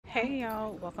Hey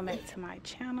y'all, welcome back to my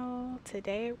channel.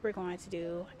 Today we're going to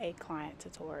do a client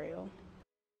tutorial.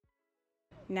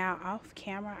 Now off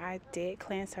camera I did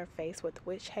cleanse her face with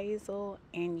witch hazel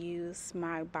and use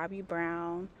my Bobbi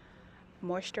Brown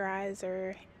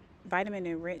moisturizer, vitamin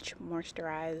enriched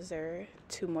moisturizer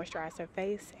to moisturize her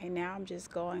face, and now I'm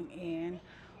just going in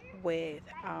with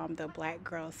the Black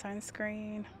Girl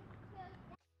sunscreen.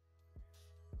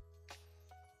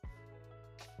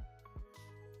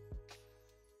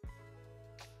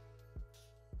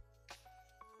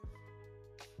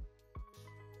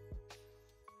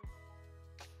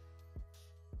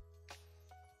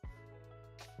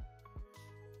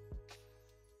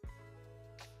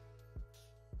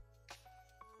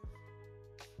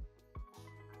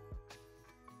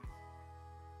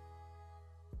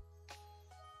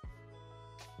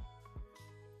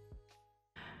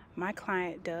 My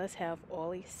client does have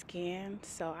oily skin,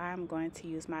 so I'm going to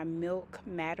use my Milk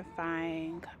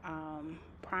Mattifying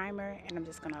primer, and I'm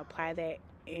just going to apply that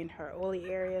in her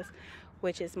oily areas,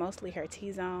 which is mostly her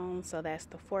T-zone, so that's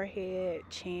the forehead,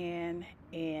 chin,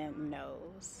 and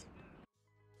nose.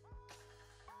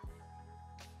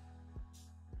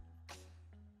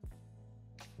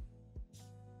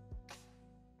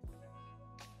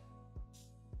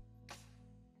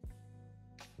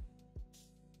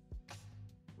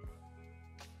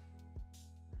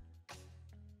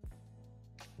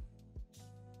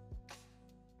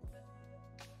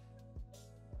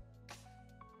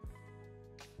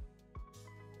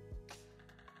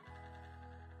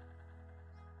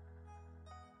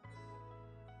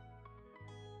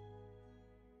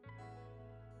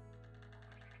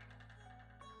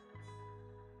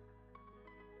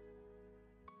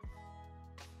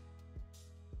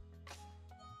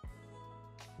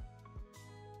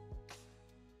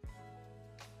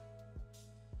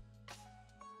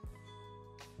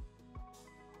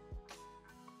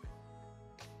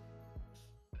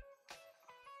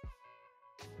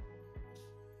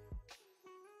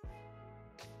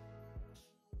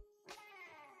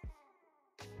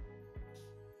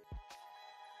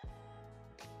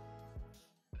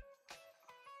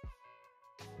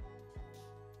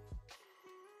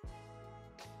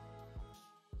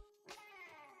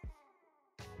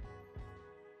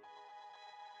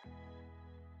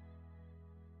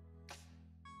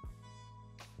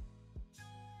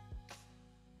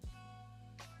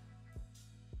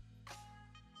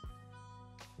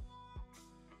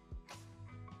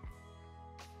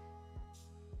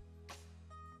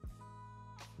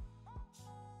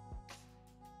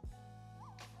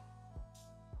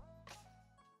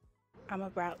 I'm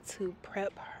about to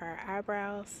prep her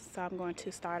eyebrows, so I'm going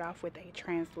to start off with a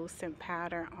translucent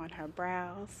powder on her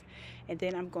brows, and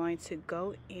then I'm going to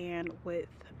go in with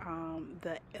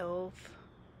the e.l.f.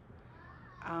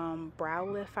 brow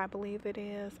lift, I believe it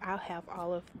is. I'll have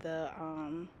all of the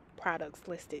products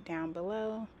listed down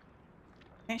below.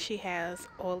 And she has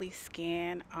oily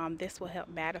skin. This will help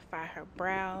mattify her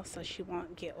brows so she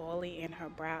won't get oily in her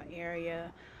brow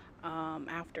area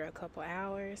after a couple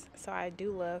hours. So I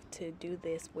do love to do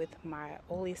this with my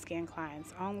oily skin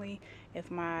clients only.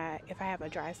 If I have a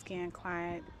dry skin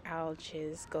client, I'll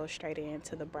just go straight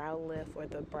into the brow lift or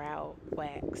the brow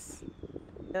wax.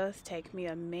 It does take me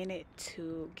a minute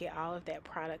to get all of that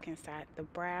product inside the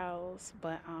brows,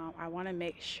 but I want to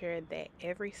make sure that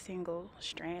every single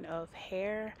strand of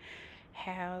hair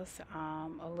has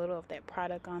a little of that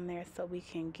product on there so we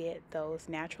can get those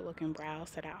natural looking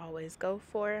brows that I always go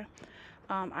for.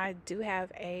 I do have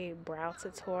a brow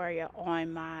tutorial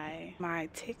on my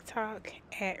TikTok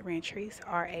at Rantrice,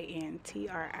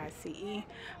 RANTRICE.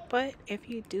 But if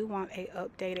you do want a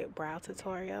updated brow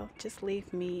tutorial, just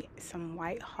leave me some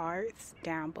white hearts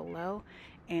down below,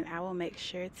 and I will make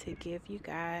sure to give you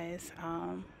guys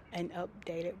an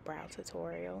updated brow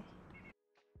tutorial.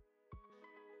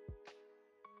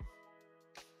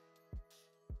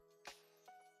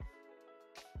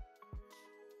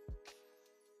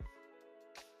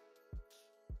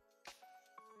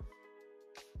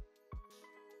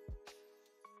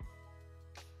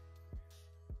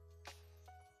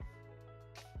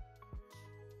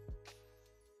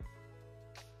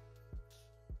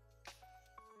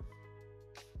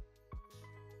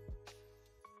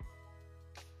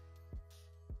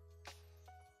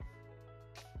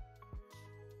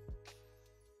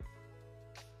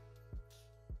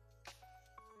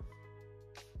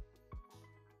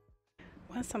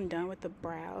 Once I'm done with the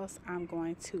brows, I'm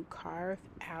going to carve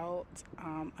out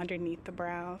underneath the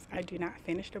brows. I do not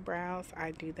finish the brows.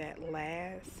 I do that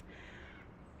last.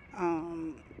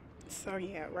 So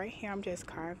yeah, right here I'm just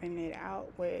carving it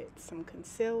out with some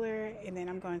concealer, and then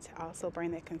I'm going to also bring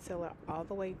that concealer all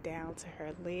the way down to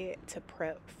her lid to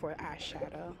prep for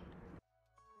eyeshadow.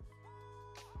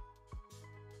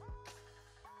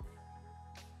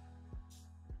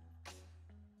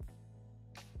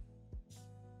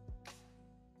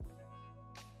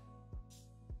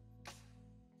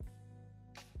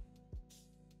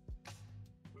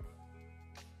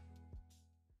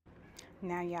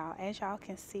 Now y'all, as y'all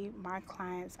can see, my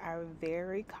clients are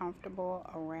very comfortable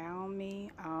around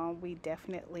me. We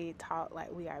definitely talk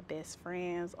like we are best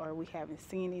friends, or we haven't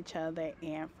seen each other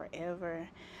in forever.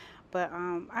 But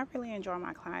I really enjoy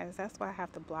my clients. That's why I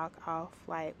have to block off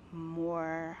like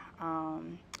more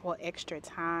or extra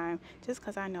time, just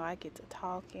because I know I get to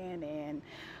talking and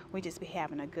we just be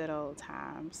having a good old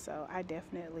time. So I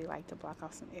definitely like to block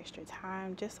off some extra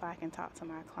time just so I can talk to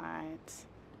my clients.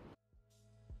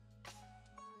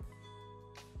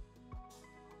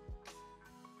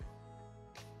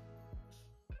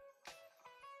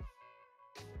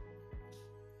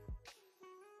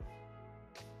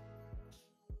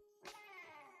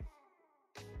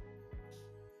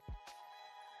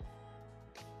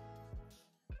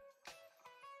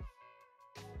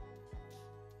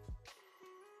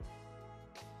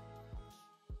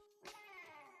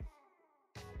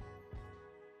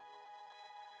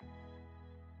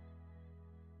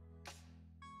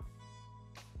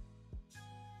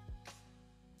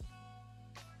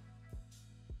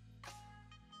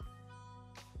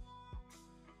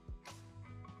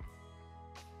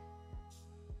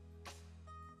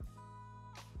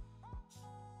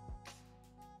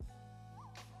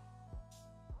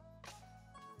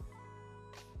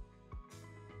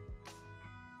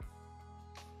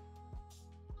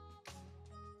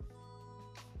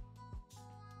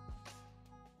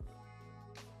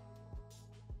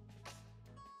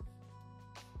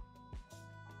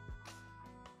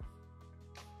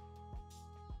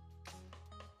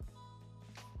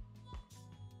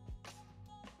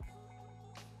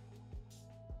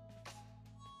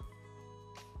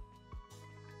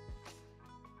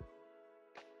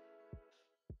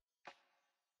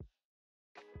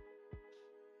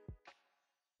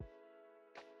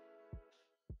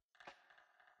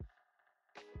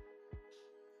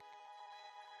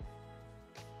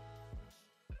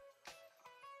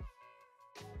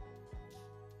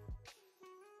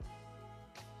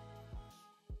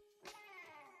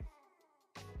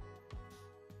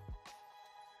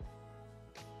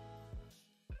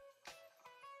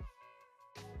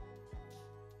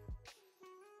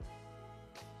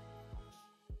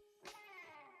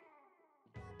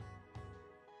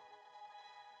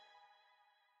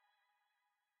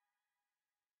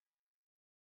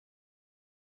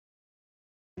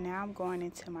 Now I'm going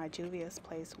into my Juvia's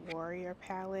Place Warrior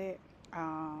palette.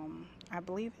 I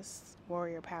believe it's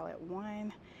Warrior Palette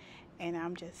 1. And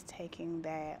I'm just taking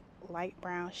that light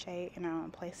brown shade and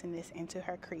I'm placing this into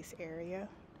her crease area.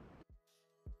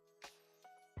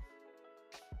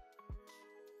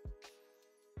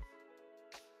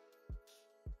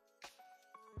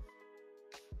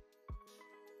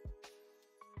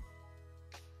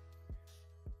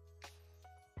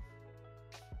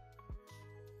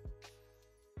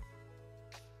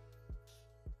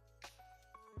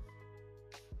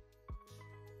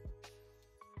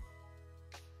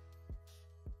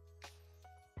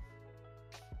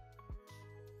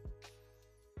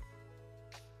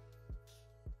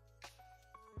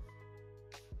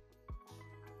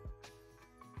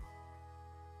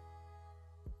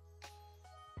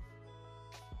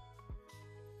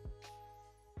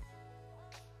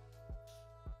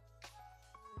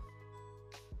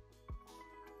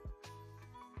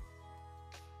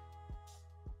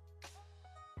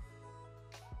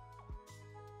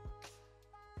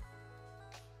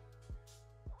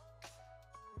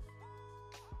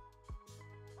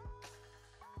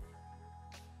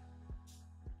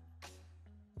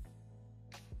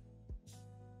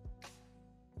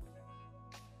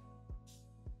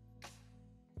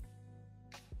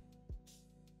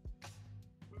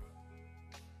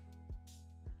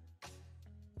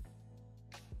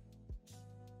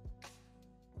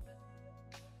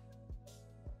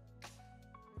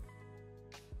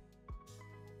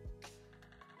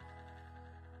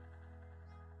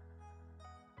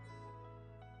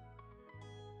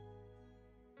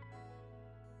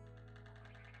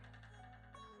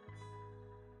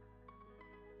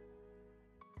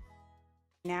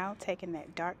 Now taking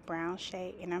that dark brown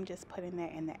shade and I'm just putting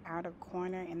that in the outer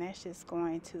corner, and that's just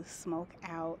going to smoke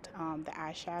out the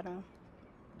eyeshadow.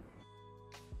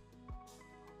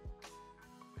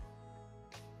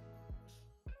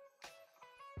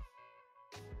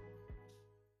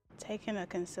 taking a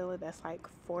concealer that's like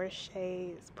 4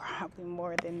 shades, probably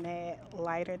more than that,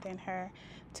 lighter than her,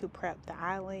 to prep the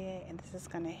eyelid. And this is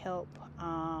going to help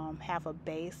have a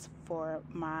base for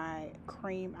my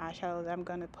cream eyeshadow that I'm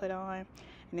going to put on.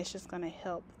 And it's just going to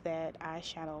help that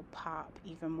eyeshadow pop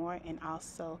even more, and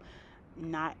also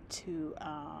not to,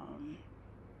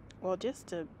 well, just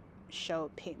to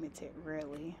show pigmented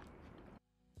really.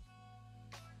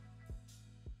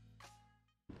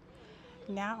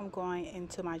 Now I'm going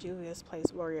into my Juvias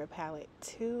Place Warrior palette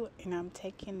 2, and I'm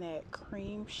taking that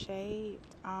cream shade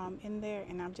in there,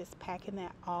 and I'm just packing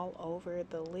that all over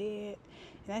the lid.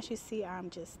 And as you see, I'm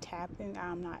just tapping.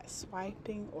 I'm not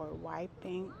swiping or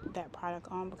wiping that product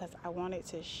on because I want it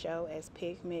to show as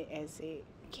pigment as it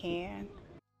can.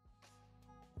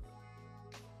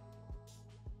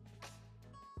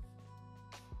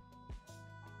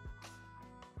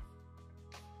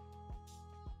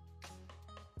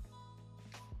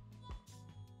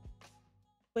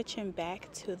 Switching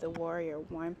back to the Warrior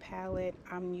 1 palette,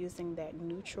 I'm using that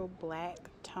neutral black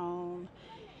tone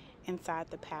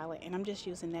inside the palette, and I'm just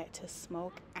using that to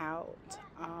smoke out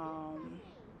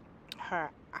her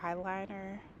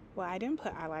eyeliner. Well, I didn't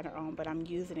put eyeliner on, but I'm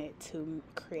using it to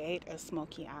create a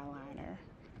smoky eyeliner.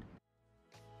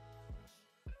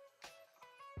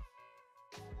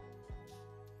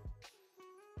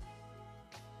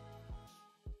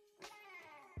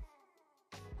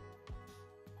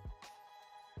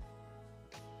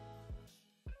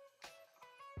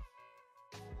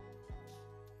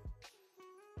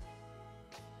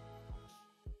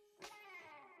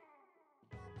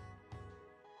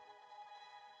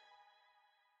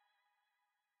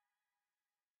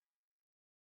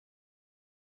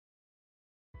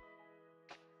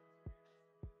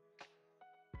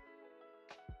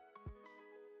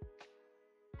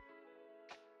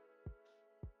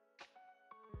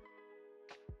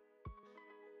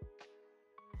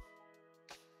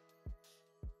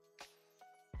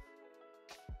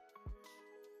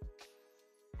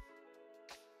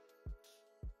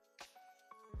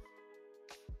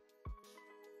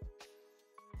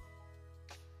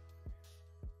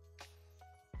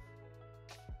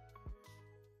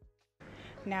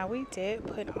 Now, we did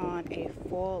put on a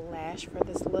full lash for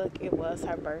this look. It was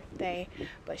her birthday,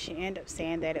 but she ended up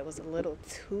saying that it was a little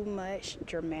too much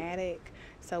dramatic.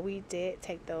 So we did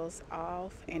take those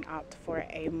off and opt for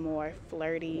a more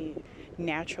flirty,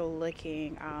 natural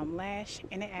looking lash.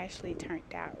 And it actually turned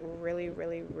out really,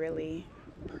 really, really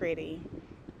pretty.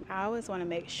 I always want to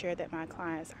make sure that my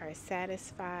clients are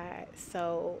satisfied.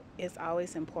 So it's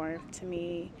always important to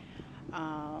me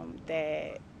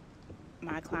that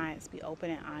my clients be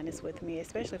open and honest with me,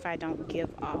 especially if I don't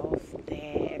give off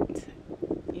that,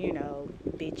 you know,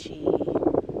 bitchy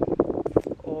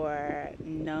or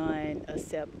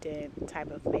non-accepting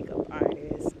type of makeup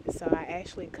artist. So I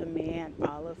actually commend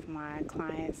all of my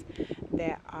clients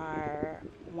that are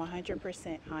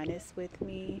 100% honest with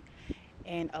me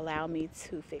and allow me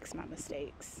to fix my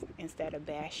mistakes instead of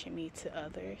bashing me to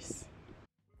others.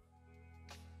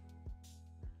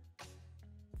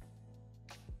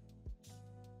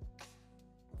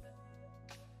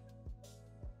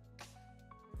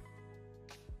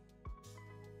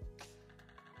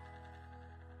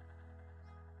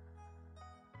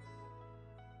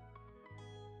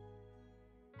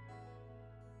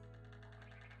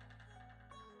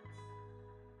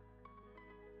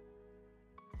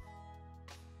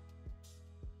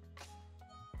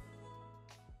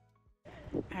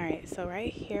 Alright, so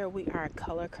right here we are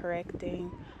color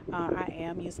correcting. I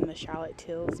am using the Charlotte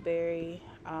Tilbury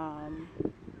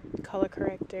color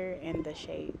corrector in the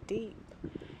shade Deep.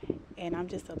 And I'm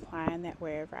just applying that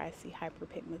wherever I see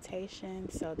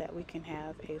hyperpigmentation so that we can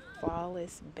have a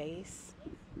flawless base.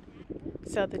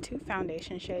 So the two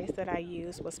foundation shades that I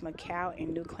used was Macao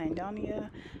and New Cladonia.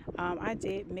 I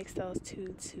did mix those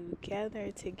two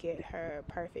together to get her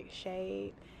perfect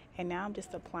shade. And now I'm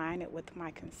just applying it with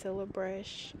my concealer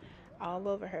brush all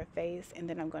over her face, and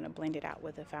then I'm going to blend it out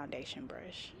with a foundation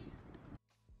brush.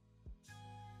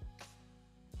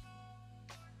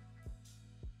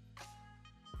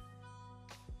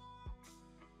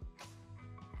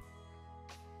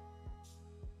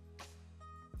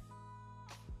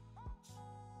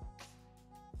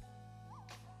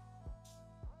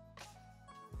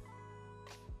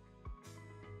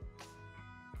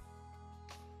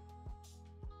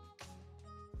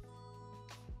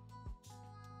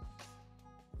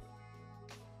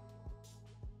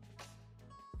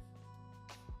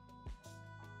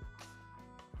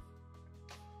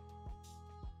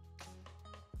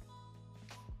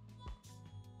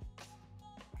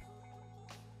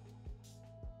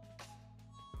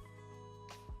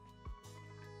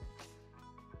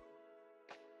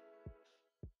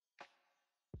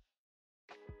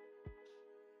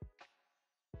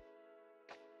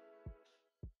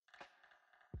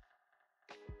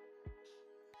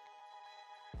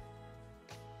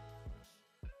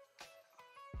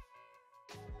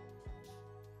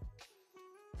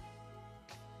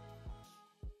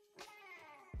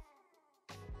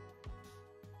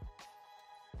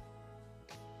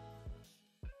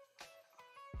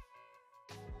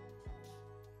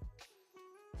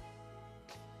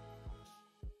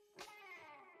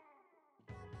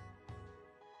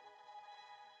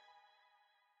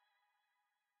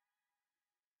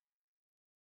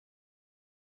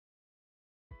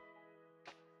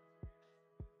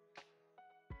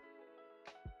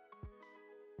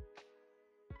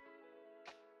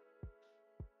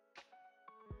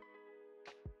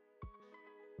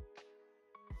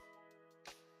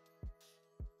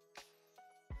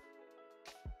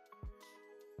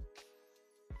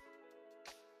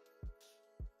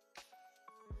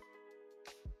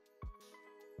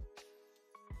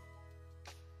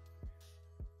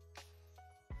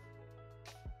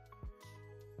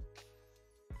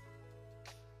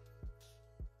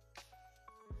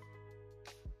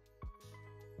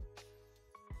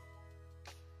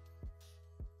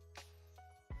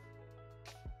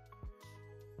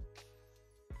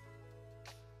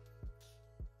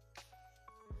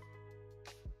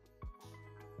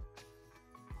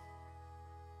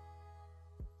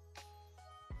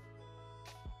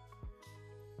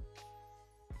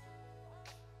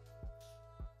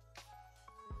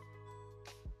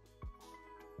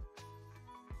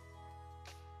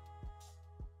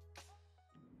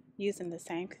 using the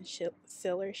same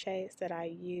concealer shades that I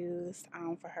used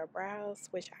for her brows,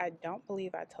 which I don't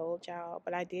believe I told y'all,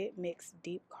 but I did mix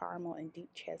deep caramel and deep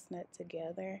chestnut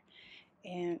together.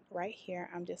 And right here,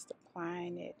 I'm just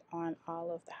applying it on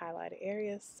all of the highlighted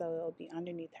areas, so it'll be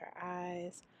underneath her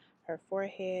eyes, her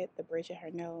forehead, the bridge of her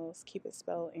nose, cupid's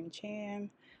bow, and chin.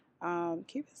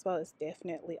 Cupid's bow is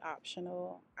definitely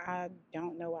optional. I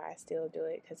don't know why I still do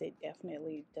it because it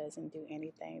definitely doesn't do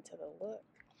anything to the look.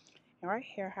 And right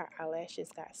here, her eyelashes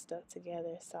got stuck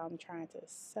together, so I'm trying to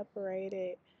separate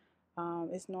it.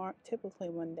 It's not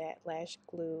typically when that lash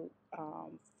glue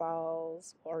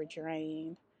falls or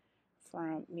drains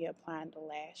from me applying the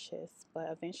lashes, but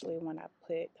eventually when I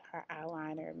put her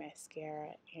eyeliner, mascara,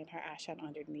 and her eyeshadow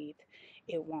underneath,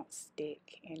 it won't stick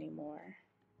anymore.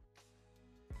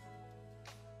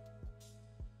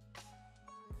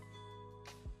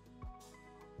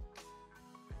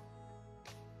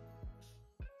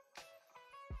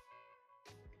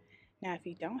 Now, if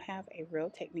you don't have a Real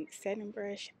Technique setting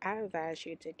brush, I advise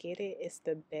you to get it. It's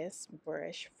the best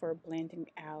brush for blending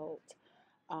out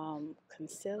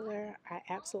concealer. I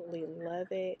absolutely love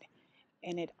it,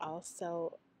 and it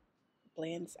also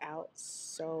blends out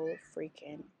so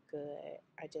freaking good.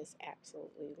 I just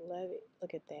absolutely love it.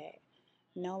 Look at that.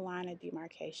 No line of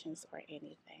demarcations or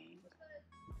anything.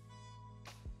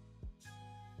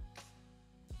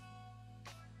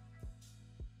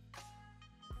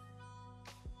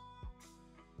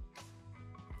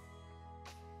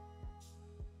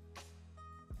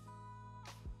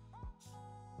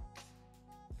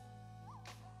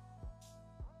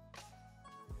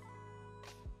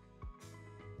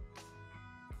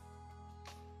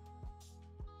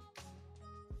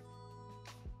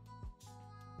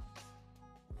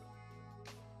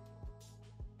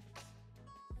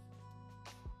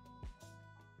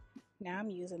 Now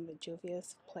I'm using the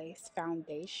Juvias Place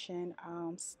foundation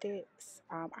sticks.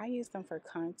 I use them for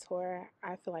contour.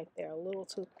 I feel like they're a little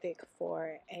too thick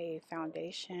for a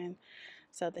foundation.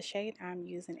 So the shade I'm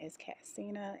using is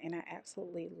Casina, and I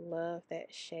absolutely love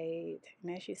that shade.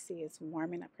 And as you see, it's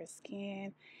warming up her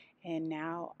skin. And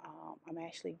now I'm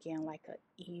actually getting like an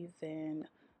even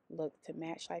look to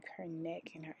match like her neck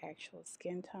and her actual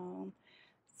skin tone.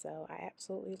 So I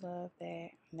absolutely love that.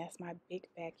 And that's my big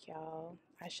back, y'all.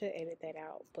 I should edit that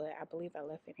out, but I believe I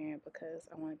left it in because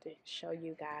I wanted to show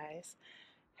you guys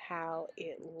how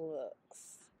it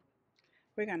looks.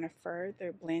 We're going to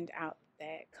further blend out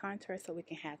that contour so we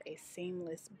can have a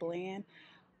seamless blend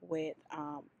with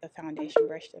the foundation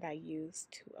brush that I use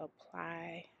to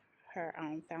apply her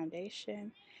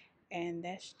foundation. And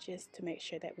that's just to make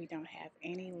sure that we don't have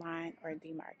any line or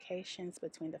demarcations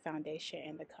between the foundation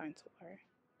and the contour.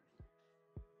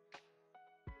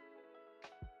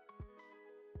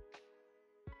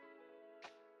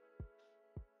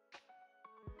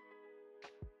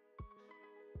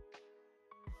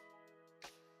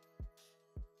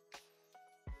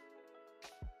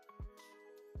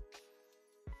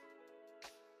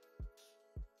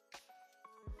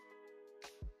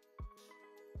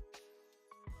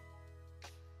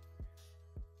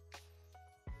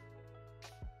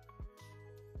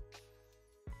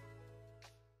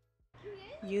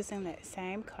 Using that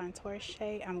same contour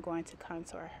shade, I'm going to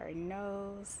contour her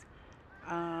nose.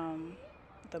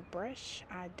 The brush,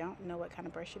 I don't know what kind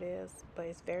of brush it is, but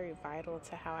it's very vital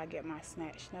to how I get my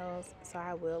snatch nose, so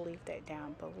I will leave that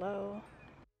down below.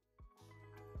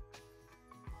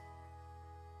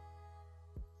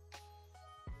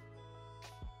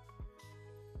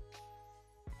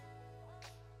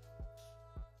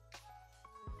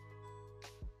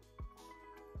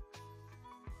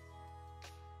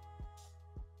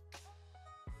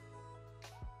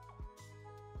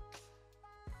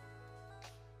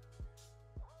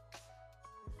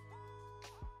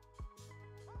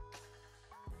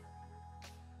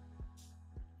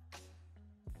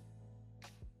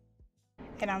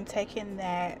 And I'm taking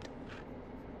that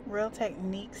Real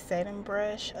Technique setting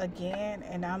brush again,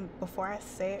 and before I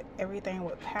set everything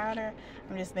with powder,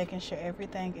 I'm just making sure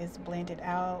everything is blended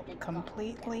out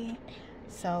completely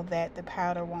so that the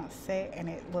powder won't set and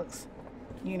it looks,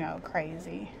 you know,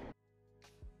 crazy.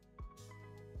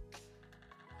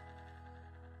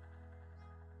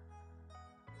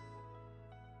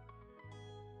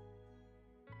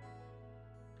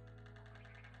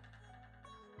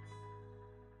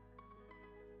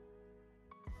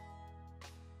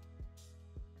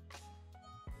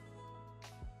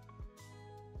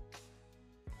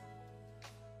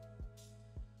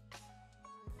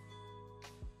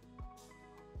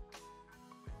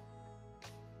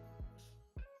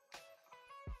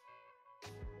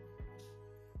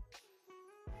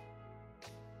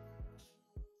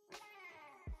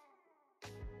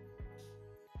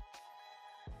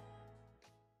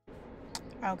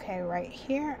 Okay, right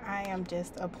here I am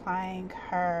just applying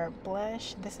her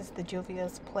blush. This is the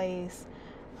Juvia's Place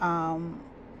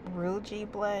Rougie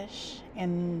blush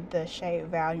in the shade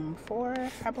Volume 4,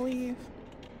 I believe.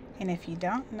 And if you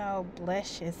don't know,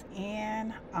 blush is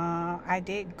in. I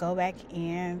did go back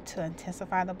in to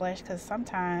intensify the blush because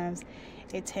sometimes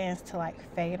it tends to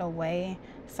like fade away.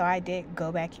 So I did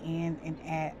go back in and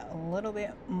add a little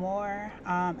bit more.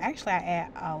 Actually, I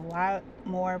add a lot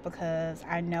more because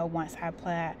I know once I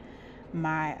apply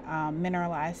my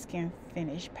mineralized skin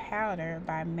finish powder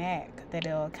by MAC that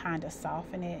it'll kind of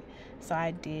soften it. So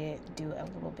I did do a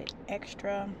little bit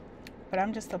extra. But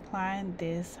I'm just applying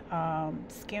this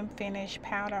skin finish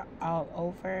powder all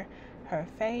over her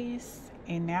face.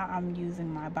 And now I'm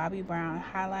using my Bobbi Brown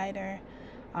highlighter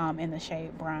in the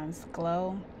shade Bronze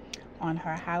Glow on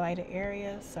her highlighted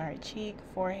areas. So her cheek,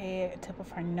 forehead, tip of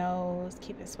her nose,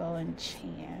 keep it swollen,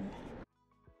 chin.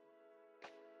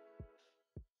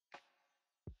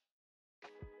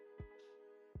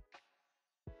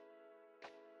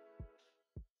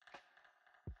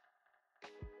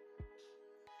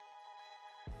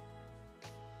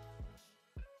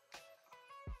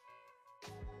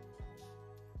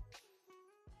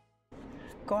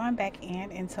 Going back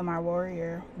into my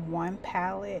Warrior 1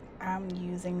 palette, I'm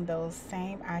using those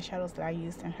same eyeshadows that I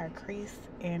used in her crease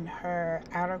in her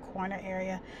outer corner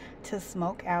area to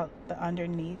smoke out the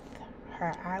underneath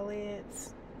her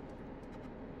eyelids.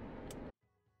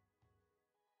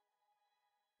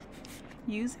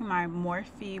 Using my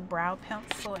Morphe brow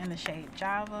pencil in the shade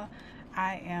Java,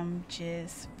 I am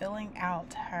just filling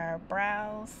out her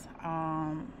brows,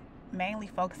 mainly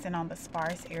focusing on the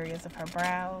sparse areas of her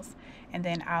brows, and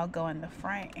then I'll go in the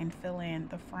front and fill in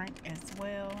the front as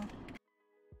well.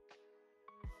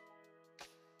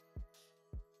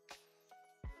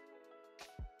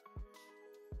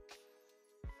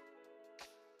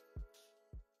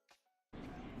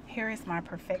 Here is my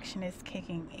Perfectionist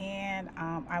kicking in.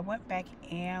 I went back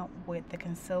in with the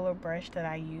concealer brush that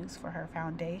I used for her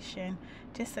foundation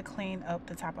just to clean up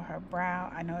the top of her brow.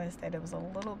 I noticed that it was a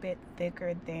little bit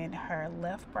thicker than her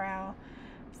left brow,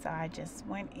 so I just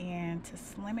went in to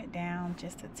slim it down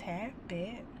just a tad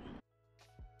bit.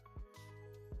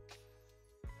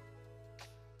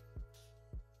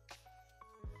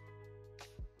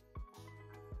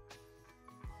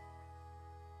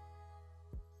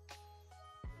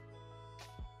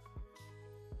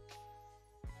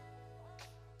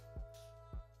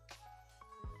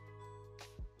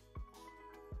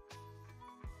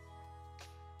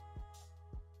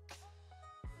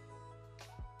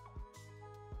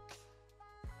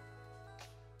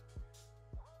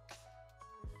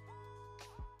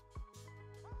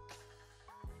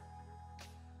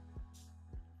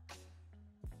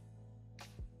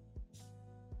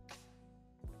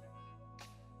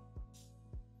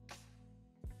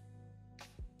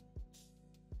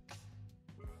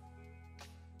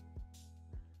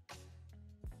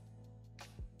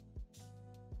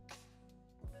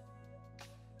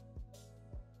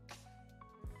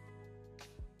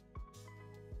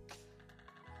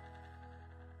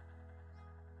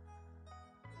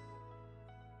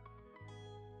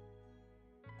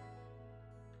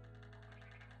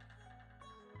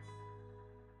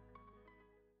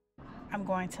 I'm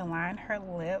going to line her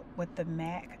lip with the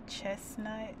MAC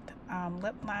Chesnut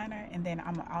lip liner, and then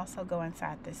I'm also go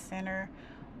inside the center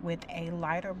with a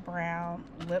lighter brown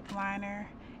lip liner,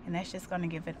 and that's just going to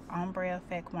give it ombre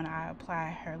effect when I apply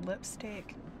her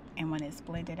lipstick and when it's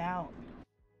blended out.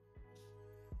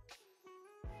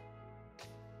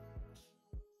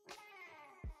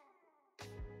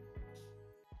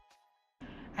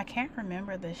 I can't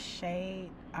remember the shade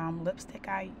lipstick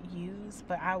I use,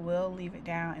 but I will leave it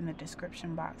down in the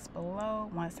description box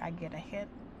below once I get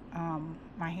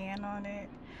my hand on it.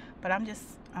 But I'm just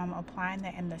applying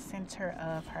that in the center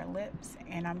of her lips,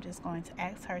 and I'm just going to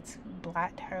ask her to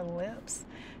blot her lips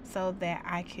so that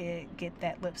I could get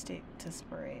that lipstick to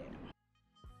spread.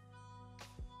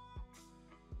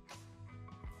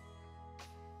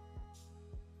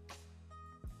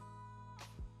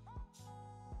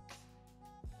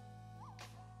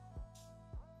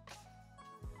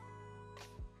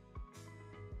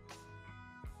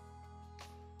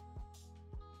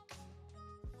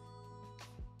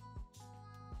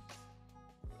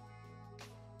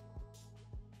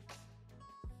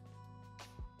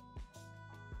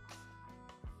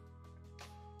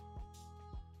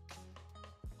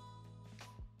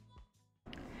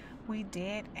 We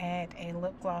did add a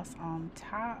lip gloss on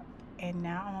top, and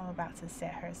now I'm about to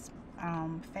set her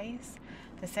face.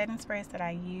 The setting sprays that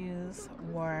I used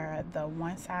were the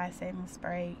One Size setting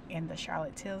spray and the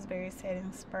Charlotte Tilbury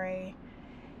setting spray.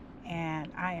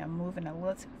 and I am moving a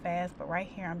little too fast, but right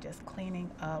here I'm just cleaning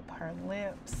up her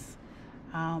lips,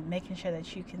 making sure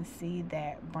that you can see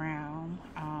that brown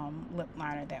lip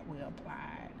liner that we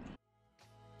applied.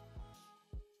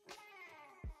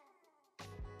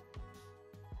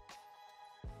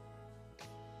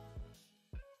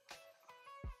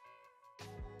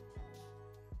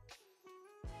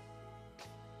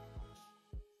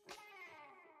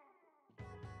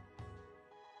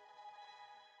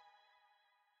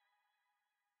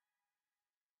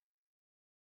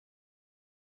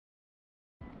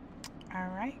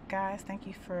 Alright guys, thank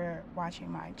you for watching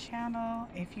my channel.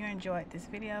 If you enjoyed this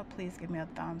video, please give me a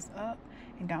thumbs up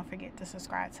and don't forget to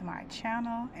subscribe to my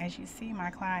channel. As you see, my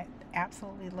client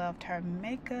absolutely loved her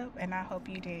makeup and I hope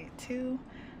you did too.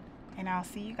 And I'll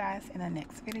see you guys in the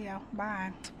next video.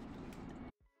 Bye.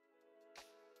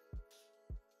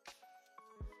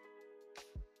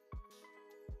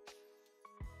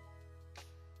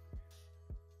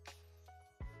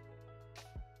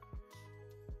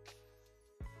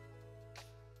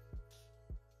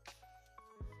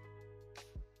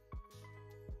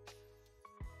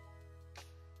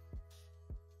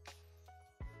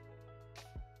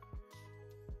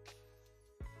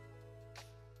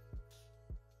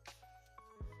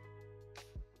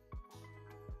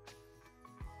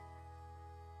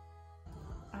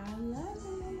 I love it.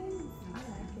 I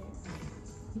like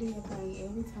it. Do your thing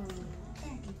every time.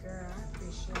 Thank you, girl. I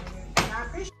appreciate it.